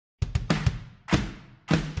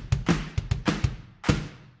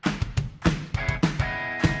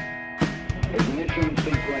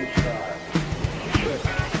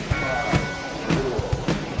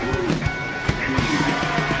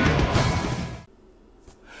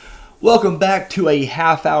Welcome back to a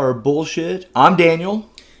half-hour bullshit. I'm Daniel.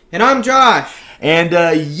 And I'm Josh. And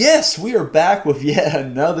yes, we are back with yet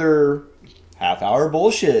another half-hour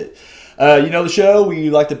bullshit. You know the show, we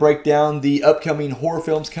like to break down the upcoming horror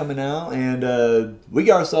films coming out, and we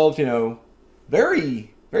got ourselves,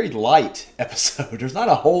 very, very light episode. There's not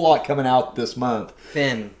a whole lot coming out this month.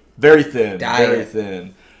 Thin. Very thin. Diet. Very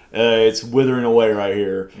thin. It's withering away right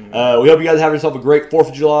here. We hope you guys have yourself a great 4th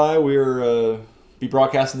of July. We're be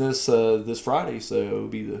broadcasting this this Friday, so it'll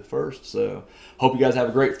be the 1st. So hope you guys have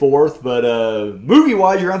a great 4th. But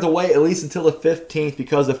movie-wise, you're going to have to wait at least until the 15th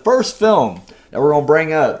because the first film that we're going to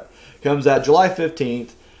bring up comes out July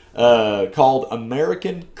 15th called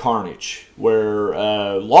American Carnage, where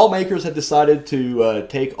lawmakers have decided to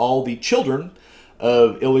take all the children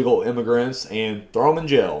of illegal immigrants and throw them in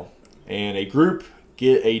jail. And a group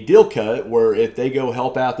get a deal cut where if they go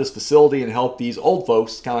help out this facility and help these old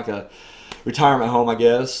folks, kind of like a retirement home, I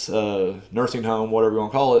guess, nursing home, whatever you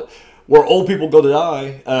want to call it, where old people go to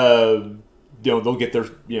die, they'll get their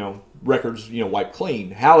records wiped clean.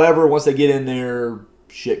 However, once they get in there,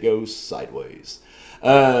 shit goes sideways.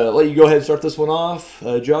 Let you go ahead and start this one off,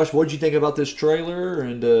 Josh. What did you think about this trailer?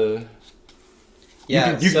 And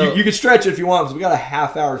yeah, you can stretch it if you want, because we got a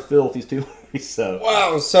half hour to fill with these two movies. So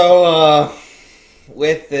wow. So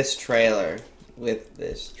with this trailer,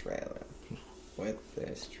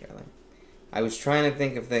 I was trying to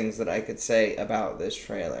think of things that I could say about this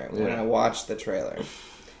trailer when I watched the trailer.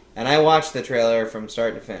 And I watched the trailer from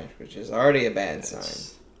start to finish, which is already a bad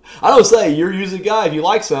sign. I don't say, you're usually a guy, if you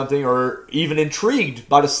like something or even intrigued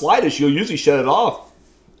by the slightest, you'll usually shut it off.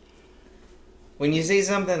 When you see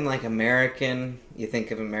something like American, you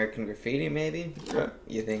think of American Graffiti, maybe? Yeah.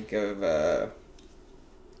 You think of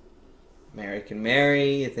American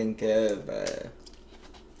Mary, you think of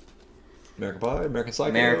American Pie, American Psycho.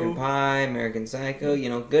 American Pie, American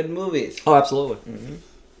Psycho, good movies. Oh, absolutely. Mm-hmm.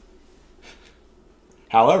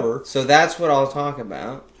 However, so that's what I'll talk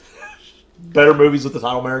about. Better movies with the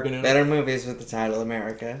title American in it? Better movies with the title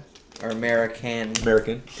America. Or American.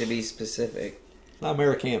 American. To be specific. It's not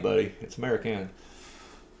American, buddy. It's American.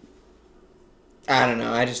 I don't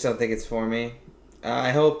know. I just don't think it's for me. I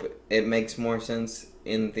hope it makes more sense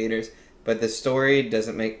in theaters. But the story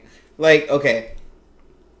doesn't make... okay.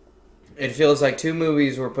 It feels like two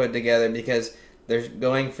movies were put together because they're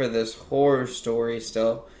going for this horror story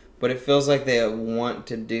still. But it feels like they want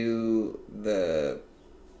to do the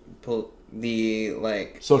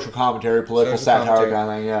social commentary, political satire kind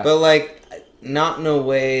of thing, yeah. But not in a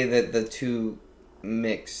way that the two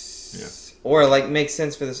mix or make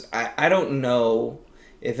sense for this. I don't know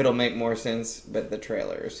if it'll make more sense, but the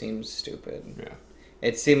trailer seems stupid. Yeah.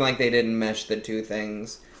 It seemed like they didn't mesh the two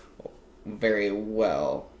things very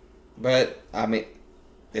well. But I mean,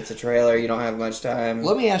 it's a trailer. You don't have much time.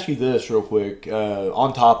 Let me ask you this real quick,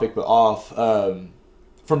 on topic but off.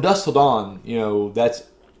 From Dusk Till Dawn, that's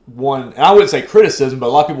one, and I wouldn't say criticism, but a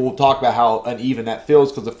lot of people will talk about how uneven that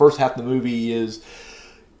feels because the first half of the movie is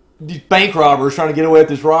these bank robbers trying to get away with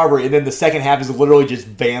this robbery, and then the second half is literally just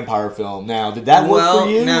vampire film. Now, did that work for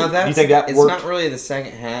you? No, do you think that it's worked? not really the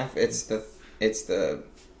second half. It's the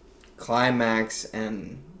climax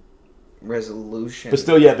and resolution. But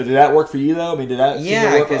still, but did that work for you though? I mean, did that?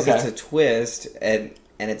 Yeah, because it's a twist and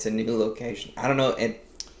it's a new location. I don't know.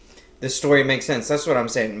 The story makes sense. That's what I'm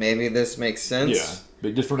saying. Maybe this makes sense. Yeah,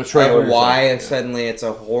 but just from the trailer. Why suddenly it's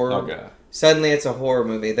a horror? Okay. Suddenly it's a horror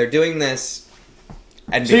movie. They're doing this,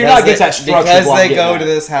 and so you're not against that structure because they go to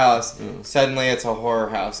this house. Suddenly it's a horror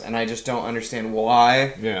house, and I just don't understand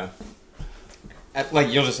why. Yeah.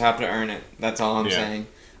 You'll just have to earn it. That's all I'm saying.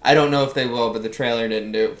 I don't know if they will, but the trailer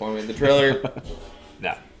didn't do it for me. The trailer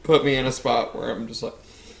put me in a spot where I'm just like,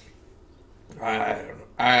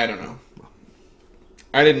 I don't know.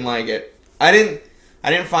 I didn't like it. I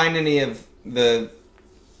didn't find any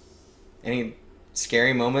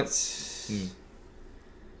scary moments,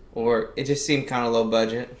 or it just seemed kind of low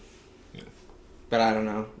budget. Yeah. But I don't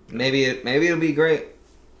know. Maybe it'll be great.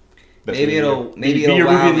 Maybe it'll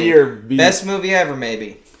wow me. Best movie ever,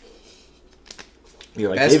 maybe. You're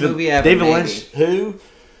like, Best movie ever, David maybe. Lynch, who?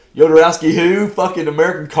 Jodorowsky, who? Fucking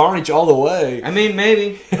American Carnage all the way. I mean,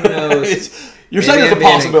 maybe. Who knows? You're saying it's a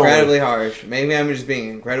possibility. Incredibly harsh. Maybe I'm just being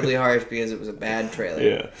incredibly harsh because it was a bad trailer.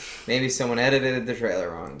 Yeah. Maybe someone edited the trailer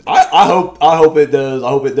wrong. I hope it does. I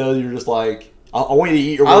hope it does. You're just like, I want you to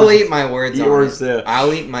eat your words. I'll eat my words on it. Yeah.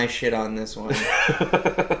 I'll eat my shit on this one.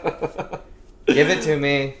 Give it to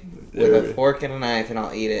me with a fork and a knife, and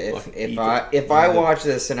I'll eat it. If I watch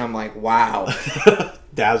this and I'm like, wow,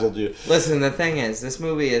 dazzled you. Listen, the thing is,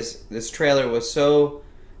 this trailer was so,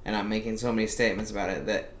 and I'm making so many statements about it,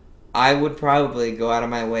 that I would probably go out of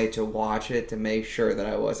my way to watch it to make sure that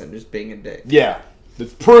I wasn't just being a dick. Yeah. To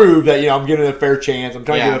prove that, I'm giving it a fair chance. I'm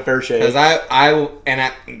trying to give it a fair shake.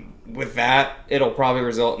 Because with that, it'll probably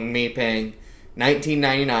result in me paying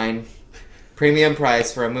 $19.99 premium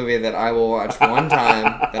price for a movie that I will watch one time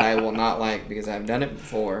that I will not like because I've done it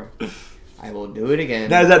before. I will do it again.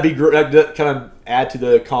 Now, does that kind of add to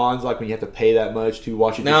the cons, like when you have to pay that much to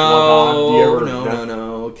watch it just one time?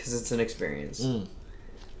 No, because it's an experience.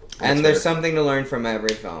 And there's something to learn from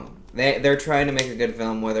every film. They're trying to make a good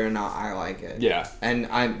film whether or not I like it. Yeah.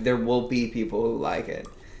 And there will be people who like it.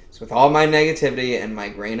 So with all my negativity and my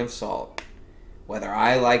grain of salt, whether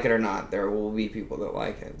I like it or not, there will be people that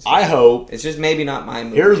like it. So I hope. It's just maybe not my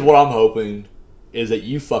movie. Here's what I'm hoping, is that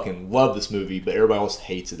you fucking love this movie, but everybody else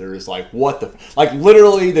hates it. They're just like, what the... Like,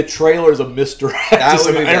 literally, the trailer is a misdirect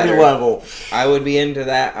on every level. I would be into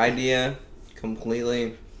that idea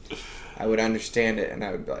completely. I would understand it, and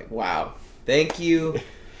I would be like, wow, thank you,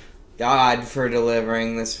 God, for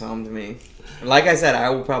delivering this film to me. And like I said, I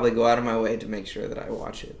will probably go out of my way to make sure that I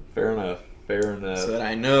watch it. Fair enough. So that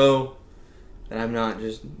I know that I'm not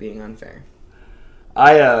just being unfair.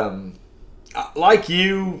 Like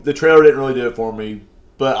you, the trailer didn't really do it for me,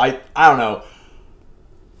 but I don't know.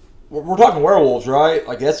 We're talking werewolves, right?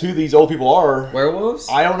 Like, that's who these old people are. Werewolves?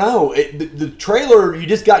 I don't know. The trailer, you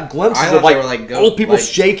just got glimpses of old people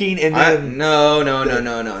shaking and then...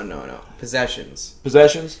 No. Possessions.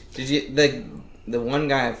 Did you... The one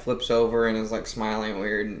guy flips over and is like smiling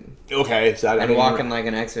weird. Okay, so and walking like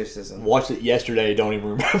an exorcism. Watched it yesterday. Don't even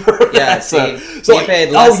remember. Yeah, so he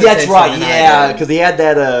paid less attention that's right. Than Yeah, because he had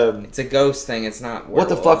that. It's a ghost thing. It's not. Werewolves. What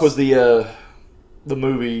the fuck was the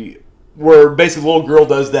movie where basically the little girl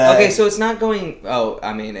does that? Okay, so it's not going. Oh,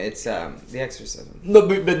 I mean, it's the exorcism. No,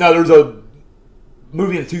 but no, there's a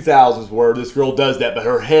movie in the 2000s where this girl does that, but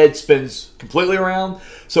her head spins completely around,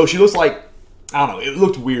 so she looks like, I don't know. It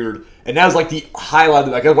looked weird. And that was like the highlight,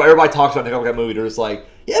 like what everybody talks about in that movie. They're just like,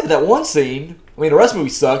 yeah, but that one scene. I mean, the rest of the movie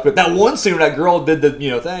sucked, but that one scene where that girl did the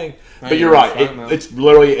thing. But you're right, it's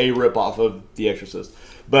literally a ripoff of The Exorcist.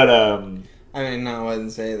 But I mean, no, I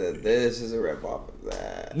wouldn't say that this is a ripoff of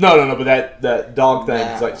that. No, but that dog thing.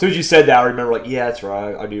 It's like, as soon as you said that, I remember like, yeah, that's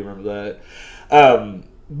right, I do remember that.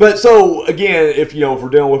 But so again, if we're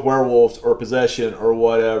dealing with werewolves or possession or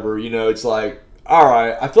whatever, it's like, all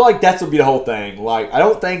right, I feel like that's gonna be the whole thing. Like, I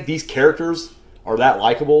don't think these characters are that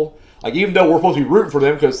likable. Like, even though we're supposed to be rooting for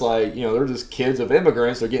them because, like, they're just kids of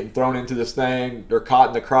immigrants, they're getting thrown into this thing, they're caught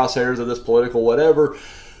in the crosshairs of this political whatever.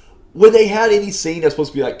 When they had any scene that's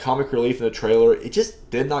supposed to be like comic relief in the trailer, it just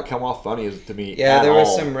did not come off funny to me. Yeah, there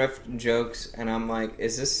was some riff jokes, and I'm like,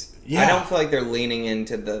 is this? Yeah. I don't feel like they're leaning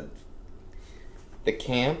into the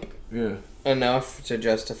camp. Yeah. Enough to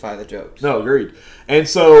justify the jokes. No, agreed. And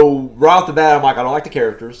so, right off the bat, I'm like, I don't like the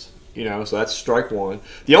characters. So that's strike one.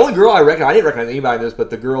 The only girl I didn't recognize anybody in this, but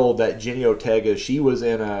the girl that Jenny Ortega, she was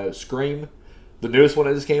in Scream, the newest one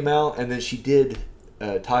that just came out, and then she did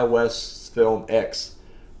Ty West's film X,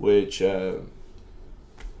 which, I don't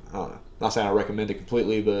know. Not saying I recommend it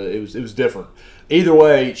completely, but it was different. Either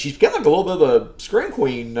way, she's got like a little bit of a scream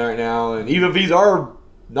queen right now, and even if these are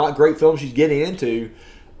not great films she's getting into,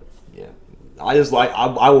 yeah. I just like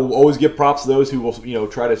I will always give props to those who will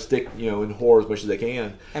try to stick in horror as much as they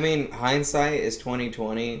can. I mean, hindsight is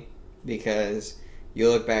 20/20 because you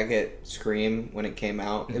look back at Scream when it came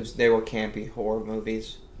out. They were campy horror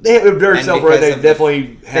movies. They have very self-aware. They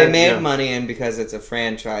definitely they made money, and because it's a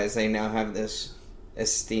franchise, they now have this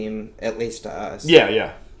esteem, at least to us.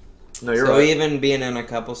 Yeah. No, you're right. So even being in a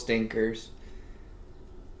couple stinkers,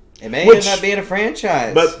 it may end up being a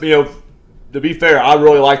franchise. But to be fair, I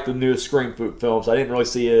really like the newest Scream films. I didn't really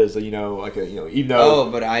see it as even though.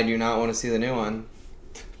 Oh, but I do not want to see the new one.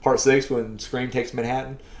 Part 6 when Scream takes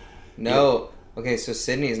Manhattan. No. Yeah. Okay, so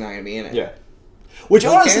Sydney's not going to be in it. Yeah. Which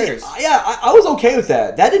honestly, I was okay with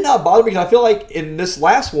that. That did not bother me because I feel like in this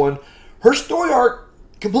last one, her story arc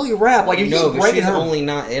completely wrapped. Like, but she's only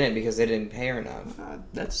not in it because they didn't pay her enough.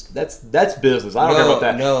 That's business. I don't care about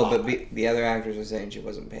that. No, but the other actors are saying she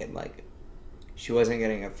wasn't paid like. She wasn't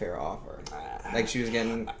getting a fair offer. Like, she was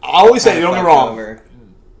getting... I always say, don't get me wrong.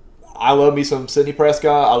 I love me some Sidney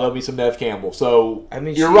Prescott. I love me some Neve Campbell. So, I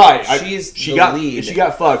mean, you're right. She's the lead. She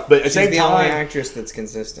got fucked. But at the same time... She's the only actress that's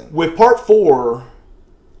consistent. With Part 4,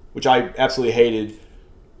 which I absolutely hated,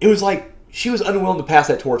 it was like she was unwilling to pass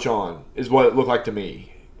that torch on, is what it looked like to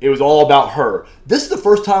me. It was all about her. This is the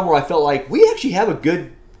first time where I felt like we actually have a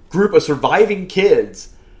good group of surviving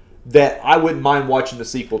kids that I wouldn't mind watching the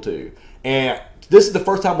sequel to. And this is the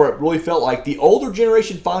first time where it really felt like the older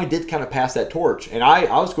generation finally did kind of pass that torch, and I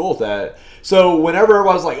was cool with that. So whenever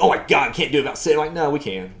everybody's like, "Oh my god, I can't do it without saying," like, no, we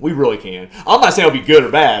can, we really can. I'm not saying it'll be good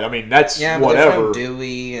or bad. I mean, that's whatever. But there's no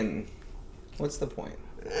Dewey, and what's the point?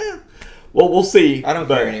 Well, we'll see. I don't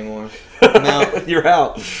care anymore. No, you're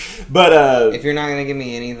out. But if you're not gonna give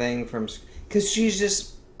me anything from, because she's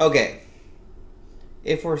just okay.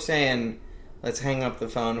 If we're saying let's hang up the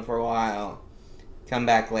phone for a while, come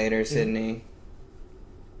back later, Sydney.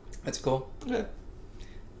 That's cool. Yeah.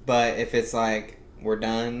 But if it's like we're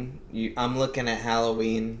done, I'm looking at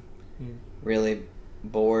Halloween, really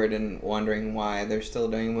bored and wondering why they're still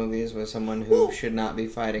doing movies with someone who should not be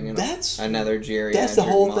fighting another geriatric That's the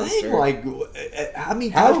whole monster. thing. Like, I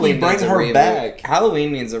mean, Halloween bring needs a her reboot. back.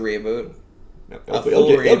 Halloween needs a reboot.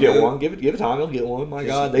 He'll get one. Give it time. He'll get one. My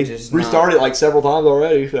God, they restarted it like several times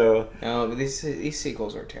already. So no, but these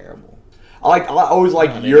sequels are terrible. I always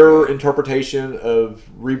like your interpretation of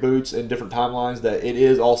reboots and different timelines, that it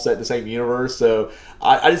is all set in the same universe. So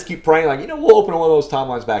I just keep praying, like, we'll open one of those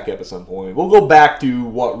timelines back up at some point. We'll go back to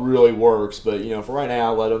what really works, but for right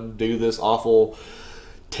now, let them do this awful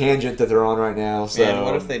tangent that they're on right now. So and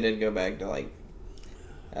what if they did go back to like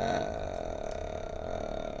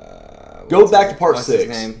go back to part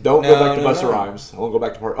 6. Don't go back to Busta Rhymes. I won't go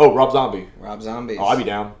back to part. Oh, Rob Zombie. Rob Zombie. Oh, I'd be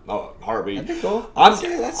down. Oh, Heartbeat. That'd be cool. I'm a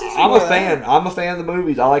fan. I'm a fan of the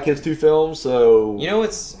movies. I like his 2 films. So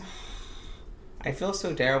I feel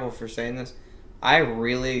so terrible for saying this. I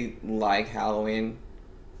really like Halloween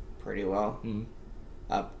pretty well.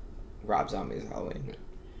 Mm-hmm. Rob Zombie's Halloween. Yeah.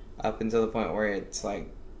 Up until the point where it's like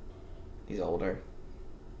he's older.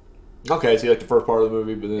 Okay, so you like the first part of the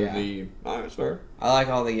movie, but then alright, that's fair. I like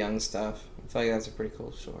all the young stuff. I feel like that's a pretty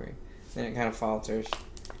cool story. Then it kind of falters.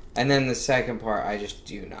 And then the second part, I just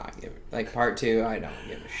do not give it. Like, part 2, I don't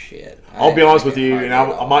give a shit. I'll be honest with you, and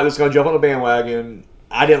I'm not just going to jump on the bandwagon.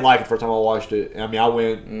 I didn't like it the first time I watched it. I mean, I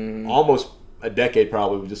went almost a decade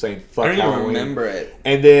probably just saying, fuck Halloween. I don't even remember it.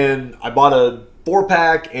 And then I bought a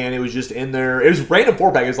 4-pack, and it was just in there. It was a random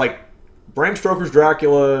 4-pack. It was like Bram Stoker's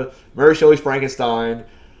Dracula, Mary Shelley's Frankenstein,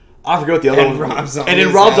 I forget what the other one was. And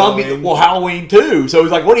then Rob Zombie, Halloween 2. So it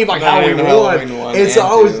was like, what do you like Halloween 1? And so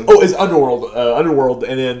I was, it's Underworld,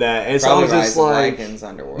 and then that. And so I was just like,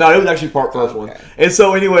 no, it was actually first one. And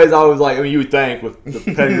so anyways, I was like, I mean, you would think with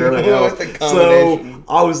the pedigree and everything else. So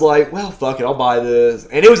I was like, well, fuck it, I'll buy this.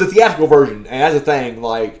 And it was a theatrical version. And that's the thing,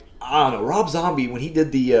 like, I don't know, Rob Zombie, when he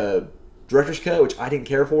did the director's cut, which I didn't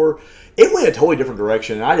care for, it went a totally different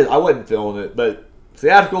direction. I wasn't feeling it, but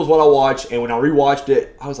theatrical is what I watched, and when I rewatched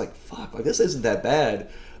it, I was like, fuck, like, this isn't that bad.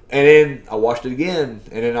 And then I watched it again,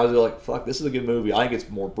 and then I was like, fuck, this is a good movie. I think it's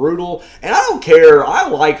more brutal. And I don't care. I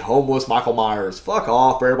like homeless Michael Myers. Fuck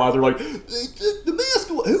off, everybody. They're like, the mask,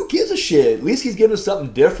 who gives a shit? At least he's giving us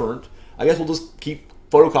something different. I guess we'll just keep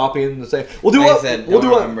photocopying and say, we'll do what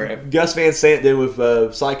Gus Van Sant did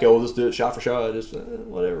with Psycho. We'll just do it shot for shot. Just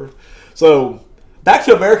whatever. So back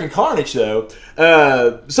to American Carnage, though.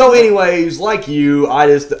 So anyways, like you,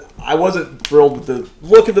 I wasn't thrilled with the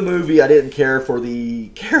look of the movie. I didn't care for the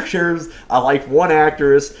characters. I like one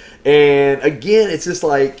actress. And again, it's just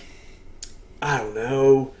like, I don't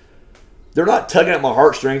know. They're not tugging at my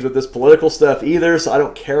heartstrings with this political stuff either, so I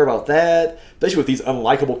don't care about that. Especially with these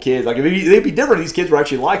unlikable kids. Like, they'd be different if these kids were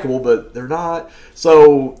actually likable, but they're not.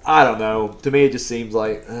 So, I don't know. To me, it just seems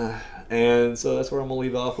like, and so that's where I'm going to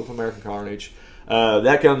leave off with American Carnage.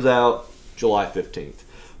 That comes out July 15th.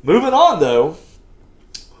 Moving on, though,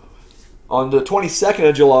 on the 22nd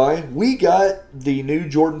of July, we got the new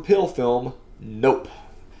Jordan Peele film, Nope,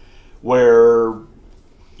 where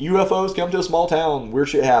UFOs come to a small town, weird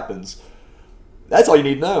shit happens. That's all you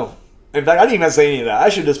need to know. In fact, I didn't even say any of that. I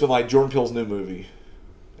should have just been like, Jordan Peele's new movie.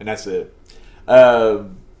 And that's it. Fucking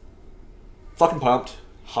pumped.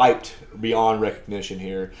 Hyped beyond recognition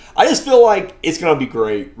here. I just feel like it's going to be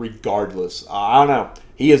great regardless. I don't know.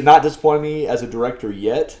 He has not disappointed me as a director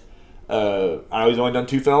yet. I know he's only done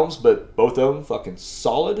 2 films, but both of them fucking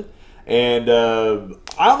solid. And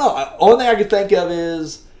I don't know. Only thing I can think of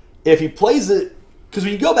is if he plays it, because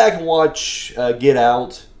when you go back and watch Get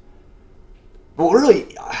Out, well,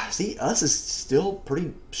 really, see, Us is still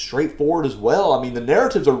pretty straightforward as well. I mean, the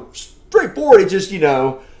narratives are straightforward. It just,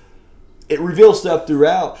 it reveals stuff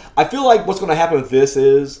throughout. I feel like what's going to happen with this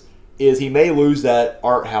is he may lose that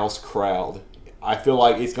art house crowd. I feel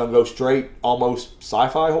like it's going to go straight, almost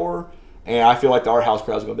sci-fi horror, and I feel like the art house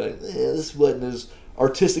crowd is going to be like, this wasn't as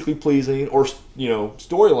artistically pleasing or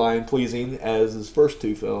storyline pleasing as his first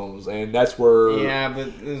 2 films, and that's where. Yeah,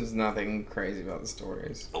 but there's nothing crazy about the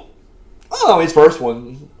stories. Oh, his first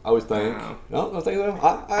one, I would think. No, I think so.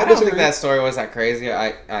 I don't think that story was that crazy.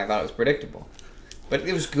 I thought it was predictable. But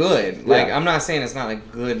it was good. Like, Yeah. I'm not saying it's not a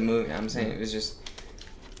good movie. I'm saying it was just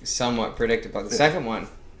somewhat predictable. The second one,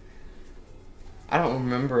 I don't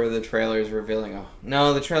remember the trailers revealing. Oh,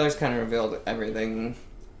 no, the trailers kind of revealed everything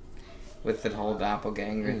with the whole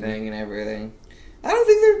doppelganger thing and everything. I don't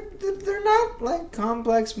think they're not like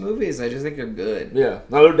complex movies. I just think they're good. Yeah,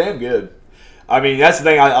 no, they're damn good. I mean, that's the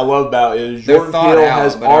thing I love about it is They're Jordan thought Peele out,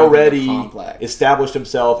 has but I don't think they're already complex. established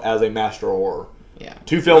himself as a master of horror. Yeah.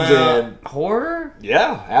 2 films in. Horror?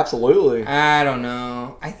 Yeah, absolutely. I don't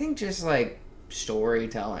know. I think just like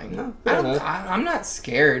storytelling. No, fair enough. I'm not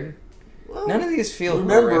scared. Well, None of these feel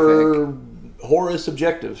remember, horrific. horror is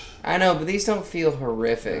subjective. I know, but these don't feel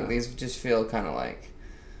horrific. Yeah. These just feel kind of like...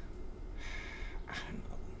 I don't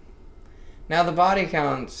know. Now, the body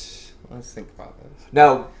counts... Let's think about this.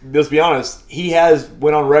 Now, let's be honest. He has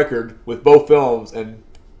went on record with both films and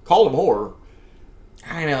called them horror.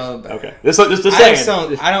 I know, but... Okay. Just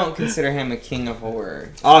saying. I don't consider him a king of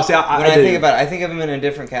horror. Honestly, When I do. think about it, I think of him in a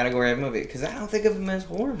different category of movie because I don't think of him as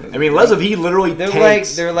horror movie. I mean, Les of he literally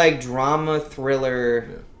takes... they're like drama thriller.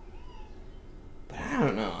 Yeah. But I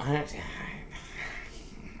don't know.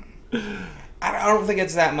 I don't think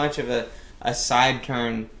it's that much of a side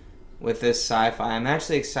turn with this sci-fi. I'm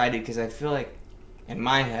actually excited because I feel like in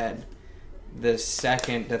my head the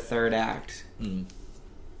second to third act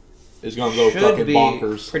is going to go should fucking be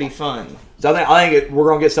bonkers. pretty fun. So I think we're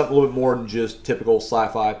going to get something a little bit more than just typical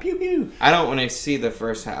sci-fi. Pew pew. I don't want to see the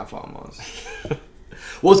first half almost.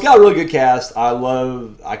 Well, it's got a really good cast.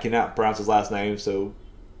 I cannot pronounce his last name, so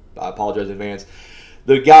I apologize in advance.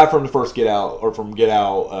 The guy from the first Get Out, or from Get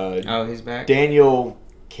Out, Oh, he's back? Daniel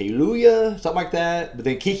Kaluuya, something like that. But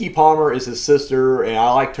then Keke Palmer is his sister, and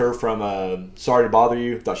I liked her from Sorry to Bother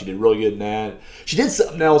You. Thought she did really good in that. She did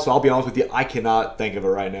something else, I'll be honest with you. I cannot think of it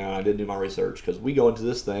right now. I didn't do my research because we go into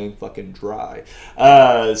this thing fucking dry.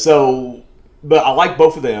 But I like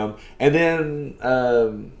both of them. And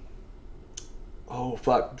then,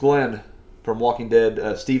 Glenn from Walking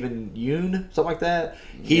Dead, Stephen Yeun, something like that.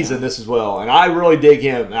 He's in this as well, and I really dig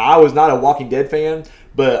him. Now, I was not a Walking Dead fan,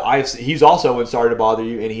 but he's also in Sorry to Bother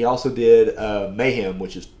You, and he also did Mayhem,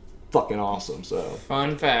 which is fucking awesome. So,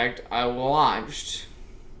 Fun fact, I watched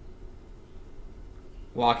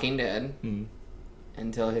Walking Dead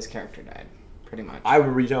until his character died, pretty much. I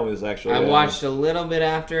remember you telling me this actually. I watched a little bit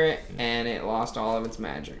after it, and it lost all of its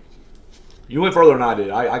magic. You went further than I did.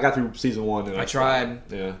 I got through season 1. And I tried.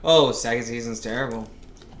 Yeah. Oh, second season's terrible.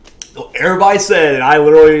 Everybody said, and I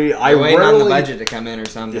literally... They're waiting on the budget to come in or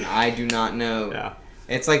something. I do not know. Yeah.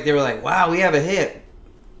 It's like they were like, wow, we have a hit.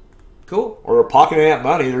 Cool. Or they're pocketing that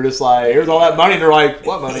money. They're just like, here's all that money. And they're like,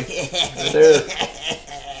 what money?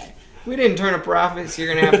 We didn't turn a profit, so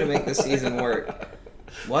you're going to have to make the season work.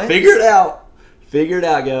 What? Figure it out. Figure it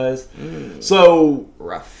out, guys. So...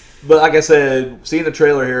 Rough. But like I said, seeing the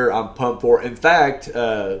trailer here, I'm pumped for it. In fact,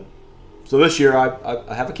 so this year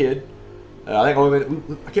I have a kid. I think I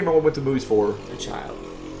can't remember what we went to movies for. A child.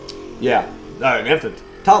 Yeah, an infant,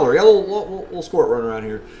 toddler, yeah, little squirt running around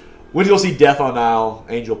here. Went to go see Death on Nile.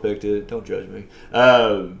 Angel picked it. Don't judge me.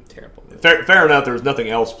 Terrible. Fair enough. There was nothing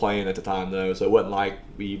else playing at the time though, so it wasn't like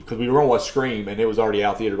because we were going to watch Scream and it was already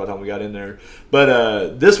out theater by the time we got in there.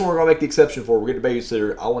 But this one we're going to make the exception for. We're getting a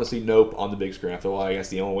babysitter. I want to see Nope on the big screen. I feel like that's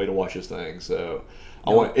the only way to watch this thing. So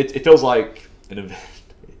I want. It feels like an event.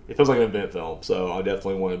 It feels like an event film. So I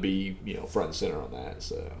definitely want to be front and center on that.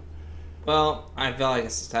 So. Well, I feel like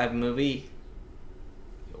it's the type of movie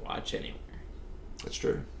you watch anywhere. That's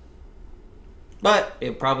true. But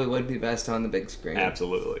it probably would be best on the big screen.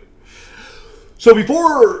 Absolutely. So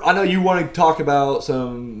before, I know you want to talk about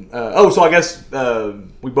some... so I guess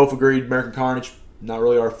we both agreed American Carnage, not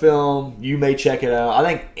really our film. You may check it out. I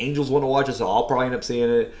think Angels want to watch it, so I'll probably end up seeing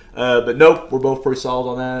it. But nope, we're both pretty solid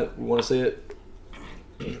on that. We want to see it.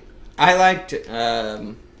 I liked...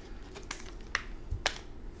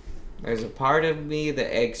 there's a part of me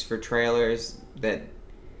that aches for trailers that...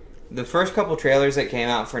 The first couple trailers that came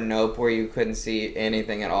out for Nope where you couldn't see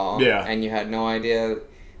anything at all. Yeah. And you had no idea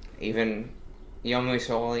even... You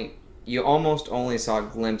almost only saw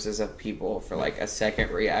glimpses of people for like a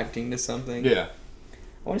second reacting to something. Yeah.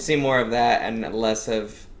 I want to see more of that and less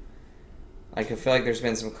of... Like, I feel like there's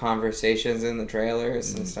been some conversations in the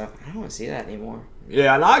trailers and stuff. I don't want to see that anymore.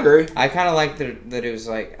 Yeah, and I agree. I kind of like that it was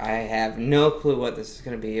like, I have no clue what this is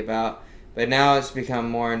going to be about. But now it's become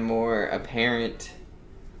more and more apparent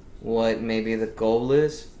what maybe the goal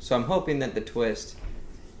is. So I'm hoping that the twist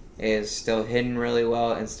is still hidden really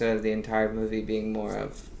well instead of the entire movie being more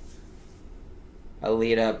of a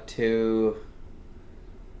lead up to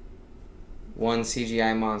one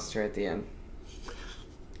CGI monster at the end.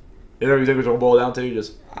 You know what you think it's going to boil down to?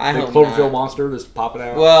 Just I big hope Cloverfield not. monster just popping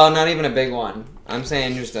out? Well, not even a big one. I'm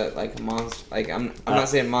saying just a monster. Like I'm not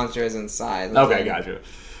saying monster as in size. Okay, gotcha.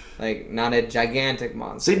 Like not a gigantic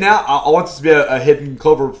monster. See, now I want this to be a hidden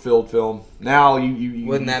Cloverfield film. Now you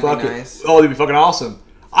wouldn't that be nice? Oh, it'd be fucking awesome.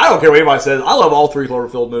 I don't care what anybody says. I love all 3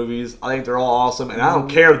 Cloverfield movies. I think they're all awesome, and I don't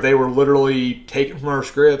care if they were literally taken from our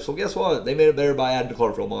scripts. Well, guess what? They made it better by adding the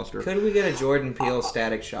Cloverfield monster. Could we get a Jordan Peele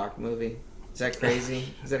Static Shock movie? Is that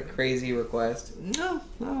crazy? Is that a crazy request? No,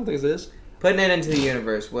 I don't think it is. Putting it into the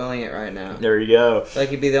universe, willing it right now. There you go.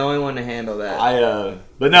 Like you'd be the only one to handle that.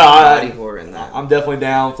 But no, body horror in that. I'm definitely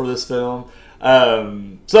down for this film.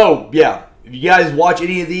 So yeah, if you guys watch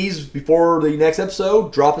any of these before the next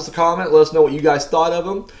episode, drop us a comment. Let us know what you guys thought of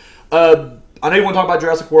them. I know you want to talk about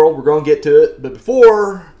Jurassic World. We're going to get to it, but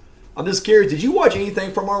before, I'm just curious. Did you watch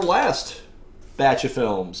anything from our last batch of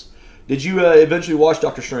films? Did you eventually watch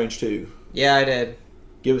Doctor Strange 2? Yeah, I did.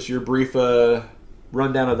 Give us your brief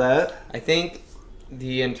rundown of that. I think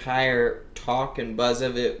the entire talk and buzz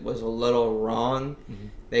of it was a little wrong. Mm-hmm.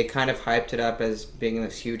 They kind of hyped it up as being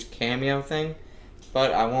this huge cameo thing,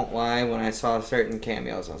 but I won't lie. When I saw certain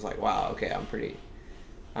cameos, I was like, "Wow, okay, I'm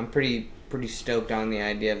pretty stoked on the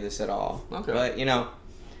idea of this at all." Okay. But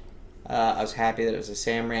I was happy that it was a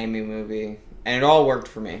Sam Raimi movie, and it all worked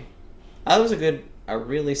for me. That was a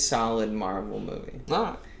really solid Marvel movie. All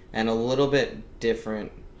right. And a little bit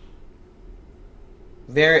different.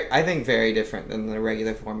 I think very different than the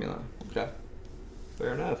regular formula. Okay,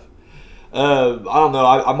 fair enough. I don't know.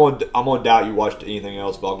 I'm gonna doubt you watched anything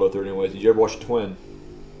else, but I'll go through it anyways. Did you ever watch The Twin?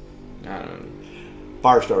 I don't know.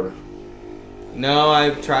 Firestarter. No, I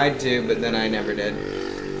tried to, but then I never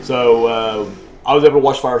did. So I was able to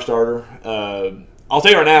watch Firestarter. I'll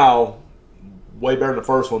tell you right now, way better than the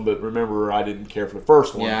first one. But remember, I didn't care for the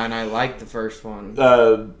first one. Yeah, and I liked the first one.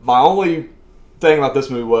 My only thing about this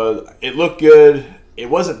movie was it looked good. It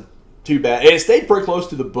wasn't too bad. And it stayed pretty close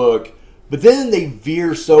to the book. But then they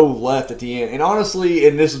veer so left at the end. And honestly,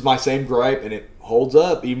 and this is my same gripe, and it holds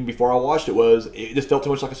up even before I watched it just felt too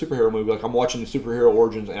much like a superhero movie. Like I'm watching the superhero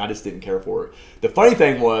origins, and I just didn't care for it. The funny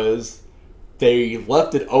thing was they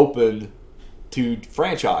left it open to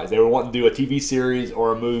franchise. They were wanting to do a TV series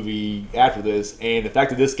or a movie after this. And the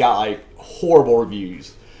fact that this got like horrible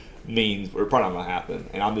reviews means we're probably not going to happen.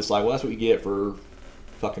 And I'm just like, well, that's what you get for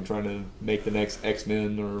fucking trying to make the next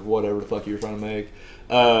X-Men or whatever the fuck you were trying to make.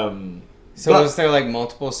 So was there like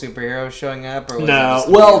multiple superheroes showing up? Or was no,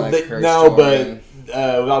 it well, like but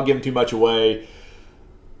without giving too much away,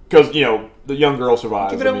 because the young girl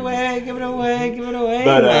survives. Give it away.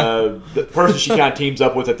 But the person she kind of teams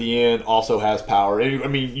up with at the end also has power. And I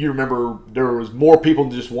mean, you remember there was more people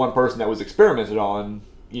than just one person that was experimented on.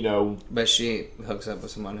 But she hooks up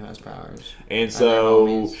with someone who has powers. And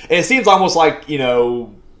so, and it seems almost like,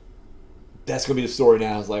 that's going to be the story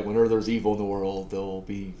now. It's like, whenever there's evil in the world, they'll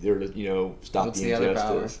be there to, stop What's the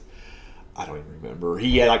injustice. I don't even remember.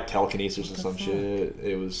 He had, like, telekinesis or some shit.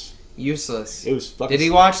 It was... useless. It was fucking... Did he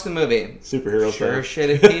watch the movie? Superhero Sure stuff. shit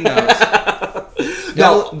if he knows.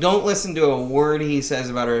 Don't listen to a word he says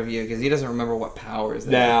about a review, because he doesn't remember what powers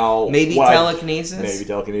they have. Maybe telekinesis? Maybe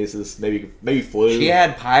telekinesis. Maybe flu. She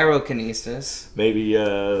had pyrokinesis. Maybe,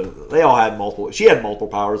 they all had multiple... She had multiple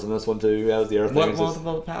powers in this one, too. That was the other thing. What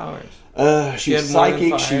multiple powers? She was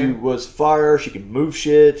psychic. She was fire. She could move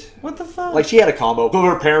shit. What the fuck? Like, she had a combo. Because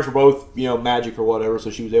her parents were both, magic or whatever, so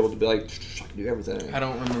she was able to be like, I can do everything. I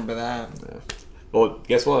don't remember that. Yeah. Well,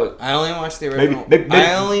 guess what? I only watched the original. Maybe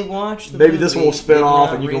I only watched the maybe movie. This one will spin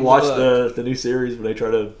off, and you can watch the new series when they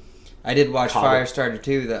try to... I did watch Firestarter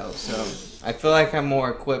 2, though, so I feel like I'm more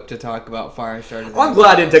equipped to talk about Firestarter. I'm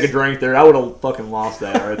glad I didn't take a drink there. I would have fucking lost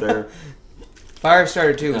that right there.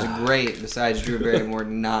 Firestarter 2 was great, besides Drew Barrymore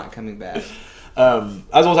not coming back. As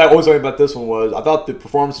I always talking about this one was, I thought the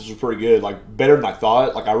performances were pretty good, like better than I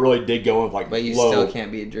thought. Like I really did go in like. But you low. still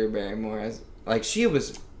can't beat Drew Barrymore. She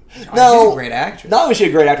was. No, she's a great actress. Not only is she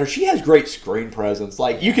a great actress, she has great screen presence.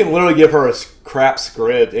 Like you can literally give her a crap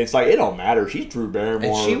script, and it's like it don't matter. She's Drew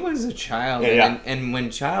Barrymore, and she was a child. Yeah. And when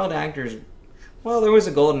child actors, well, there was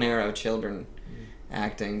a golden era of children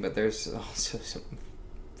acting, but there's also some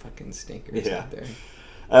fucking stinkers out there.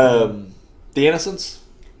 The Innocents.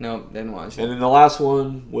 No, didn't watch it. And then the last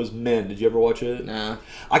one was Men. Did you ever watch it? Nah.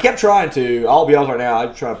 I kept trying to. I'll be honest right now. I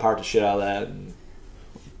tried to pirate the shit out of that. And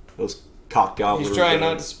those cock gobblers. He's trying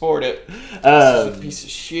not to support it. This is a piece of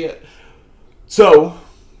shit. So,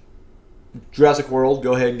 Jurassic World,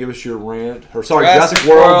 go ahead and give us your rant. Or sorry, Jurassic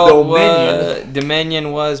World Dominion.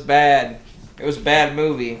 Dominion was bad. It was a bad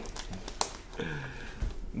movie.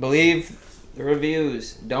 Believe the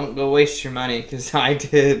reviews. Don't go waste your money, because I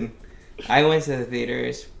did. I went to the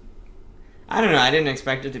theaters, I don't know. I didn't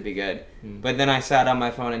expect it to be good, but then I sat on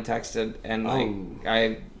my phone and texted, and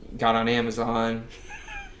I got on Amazon.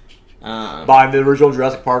 Buying the original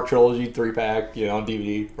Jurassic Park trilogy 3-pack, on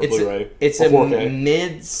DVD or Blu-ray. It's or a 4K.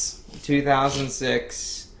 mids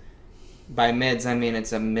 2006. By mids, I mean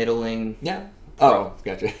it's a middling. Yeah. Oh,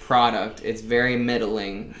 gotcha. Product. It's very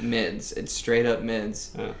middling mids. It's straight up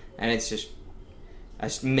mids, and it's just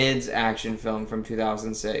a mids action film from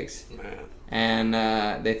 2006. Man.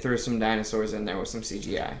 And they threw some dinosaurs in there with some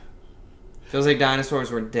CGI. Feels like dinosaurs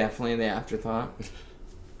were definitely the afterthought.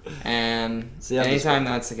 And anytime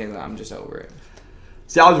that's the case, I'm just over it.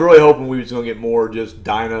 See, I was really hoping we was going to get more just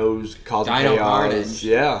dinos causing Dino chaos. Carnage.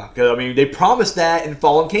 Yeah, because, they promised that in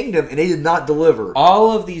Fallen Kingdom, and they did not deliver.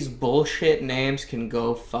 All of these bullshit names can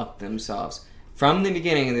go fuck themselves. From the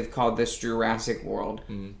beginning, they've called this Jurassic World.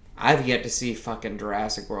 I've yet to see fucking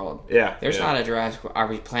Jurassic World. Yeah. There's not a Jurassic World. Are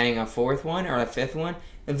we planning a 4th one or a 5th one?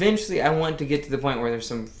 Eventually, I want to get to the point where there's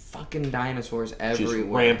some fucking dinosaurs everywhere. Just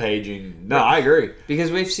rampaging. No, I agree.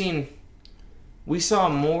 Because we saw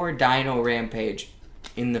more dino rampage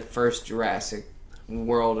in the first Jurassic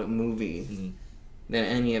World movie than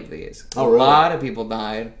any of these. Oh, really? A lot of people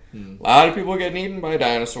died. A lot of people getting eaten by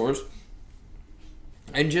dinosaurs.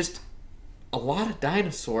 And just a lot of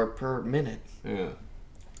dinosaur per minute. Yeah.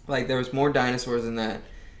 Like, there was more dinosaurs than that.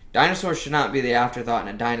 Dinosaurs should not be the afterthought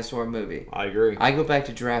in a dinosaur movie. I agree. I go back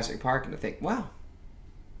to Jurassic Park and I think, wow.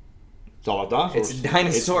 It's all about dinosaurs. It's a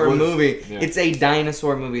dinosaur movie. Yeah. It's a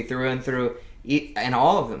dinosaur movie through and through. And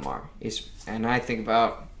all of them are. And I think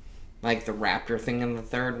about, like, the raptor thing in the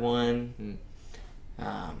 3rd one.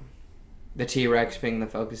 The T-Rex being the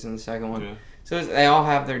focus in the 2nd one. Yeah. So they all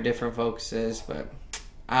have their different focuses, but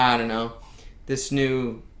I don't know. This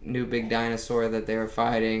new big dinosaur that they were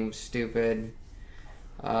fighting was stupid.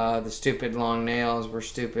 The stupid long nails were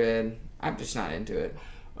stupid. I'm just not into it.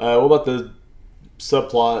 What about the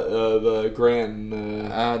subplot of Grant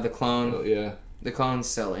and... the clone. yeah. The clone's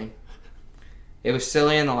silly. It was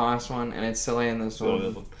silly in the last one, and it's silly in this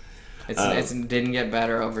one. It didn't get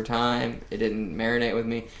better over time. It didn't marinate with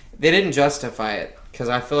me. They didn't justify it, because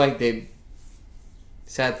I feel like they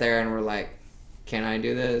sat there and were like, can I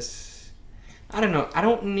do this? I don't know. I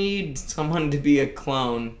don't need someone to be a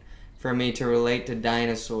clone for me to relate to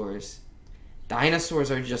dinosaurs. Dinosaurs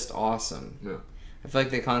are just awesome. Yeah. I feel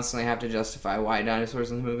like they constantly have to justify why dinosaurs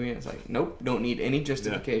in the movie, and it's like, nope, don't need any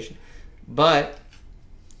justification. Yeah. But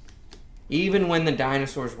even when the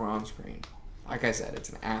dinosaurs were on screen, like I said, it's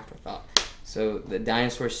an afterthought. So the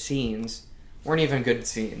dinosaur scenes weren't even good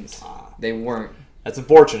scenes. They weren't. That's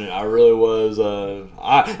unfortunate. I really was.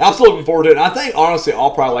 I'm still looking forward to it. And I think, honestly,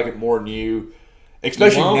 I'll probably like it more than you.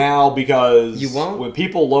 Especially now, because when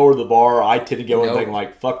people lower the bar, I tend to go and think,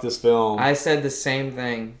 like, fuck this film. I said the same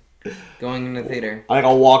thing going in the theater. I think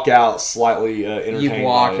I'll walk out slightly entertained. You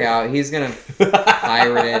walk out. He's going to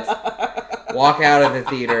pirate it. Walk out of the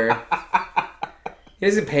theater. He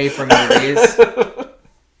doesn't pay for movies.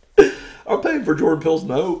 I'm paying for Jordan Peele's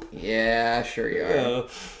Nope. Yeah, sure you are. Yeah.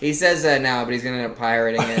 He says that now, but he's going to end up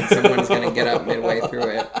pirating it. Someone's going to get up midway through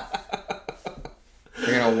it.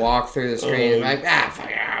 They're going to walk through the screen and be like, fuck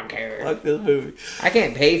it, I don't care. Fuck this movie. I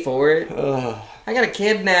can't pay for it. I got a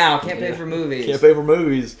kid now. Can't pay for movies. Can't pay for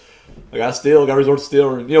movies. I got to resort to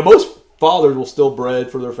stealing. Most fathers will steal bread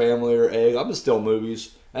for their family or eggs. I'm just stealing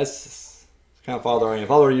movies. That's the kind of father I am.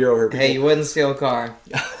 Father of the year over here. Hey, you wouldn't steal a car.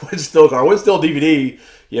 Wouldn't steal a car. Wouldn't steal a DVD.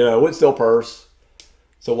 Wouldn't steal a purse.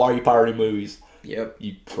 So why are you pirating movies? Yep.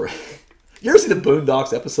 You prick. You ever see the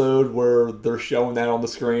Boondocks episode where they're showing that on the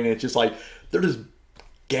screen and it's just like, they're just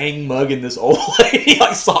gang mugging this old lady,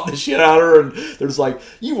 like slapping the shit out of her, and they're just like,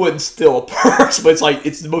 you wouldn't steal a purse, but it's like,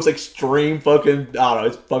 it's the most extreme fucking, I don't know,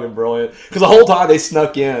 it's fucking brilliant. Because the whole time they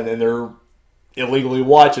snuck in and they're illegally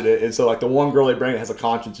watching it, and so like the one girl they bring that has a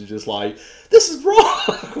conscience is just like, this is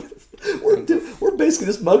wrong. We're basically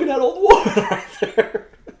just mugging that old woman right there.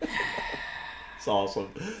 It's awesome.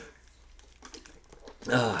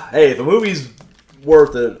 Hey, if a movie's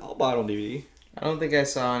worth it, I'll buy it on DVD. I don't think I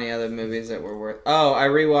saw any other movies that were worth... Oh, I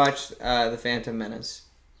rewatched The Phantom Menace.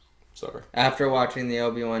 Sorry. After watching the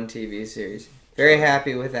Obi-Wan TV series. Very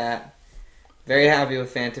happy with that. Very happy with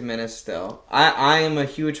Phantom Menace still. I am a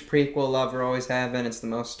huge prequel lover, always have been. It's the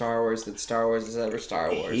most Star Wars that Star Wars is ever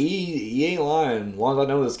Star Wars. He ain't lying. As long as I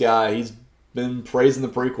know this guy, he's been praising the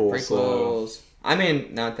prequels. So. I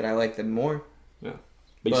mean, not that I like them more. Yeah.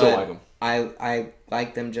 But you still like them. I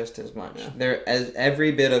like them just as much. Yeah. They're as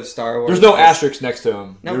every bit of Star Wars. There's no asterisk next to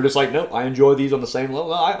them. Nope. You're just like, nope, I enjoy these on the same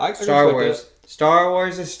level. I Star Wars. Star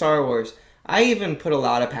Wars is Star Wars. I even put a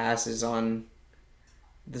lot of passes on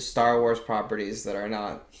the Star Wars properties that are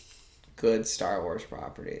not good Star Wars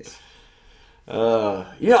properties.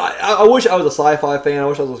 I wish I was a sci-fi fan. I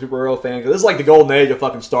wish I was a superhero fan. Because this is like the golden age of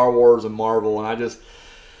fucking Star Wars and Marvel. And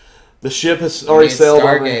the ship has already sailed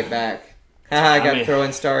on me. Stargate back. I got to throw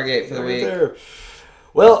in Stargate for the week. There.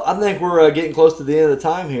 Well, I think we're getting close to the end of the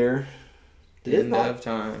time here. End of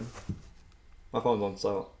time. My phone's on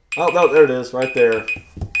silent. Oh, no, there it is. Right there.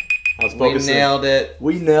 I was focusing. We nailed it.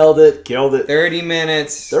 We nailed it. Killed it. 30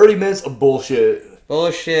 minutes. 30 minutes of bullshit.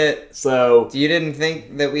 Bullshit. So. You didn't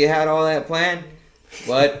think that we had all that planned?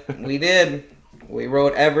 But we did. We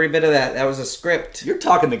wrote every bit of that. That was a script. You're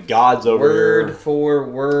talking to gods over here. Word for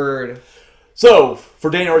word. So, for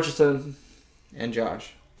Daniel Richardson and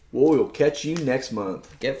Josh, we will catch you next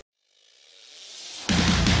month. Get